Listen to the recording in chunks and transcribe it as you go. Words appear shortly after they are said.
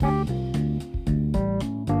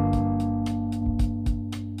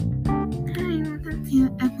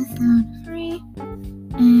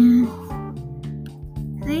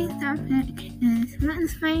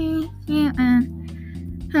inspires you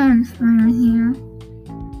and who inspires you?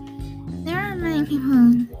 There are many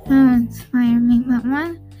people who inspire me, but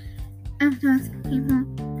one of those people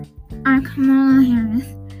are Kamala Harris.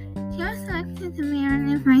 She was selected to be our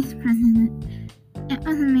new vice president. It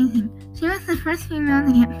was amazing. She was the first female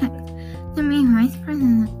to get picked to be vice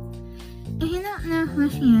president. If you don't know who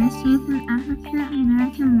she is an African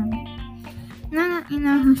American woman. Now that you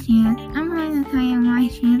know who she is, I'm going to tell you why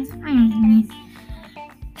she inspires me.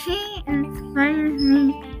 She inspires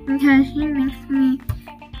me because she makes me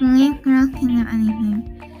believe girls can do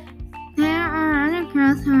anything. There are other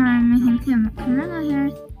girls who are amazing too, but Kamala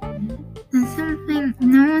Harris does something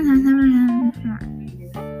no one has ever done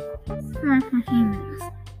before for females.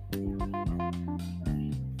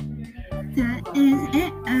 That is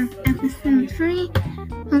it of episode 3.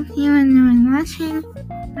 Hope you enjoyed watching.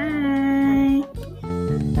 Bye!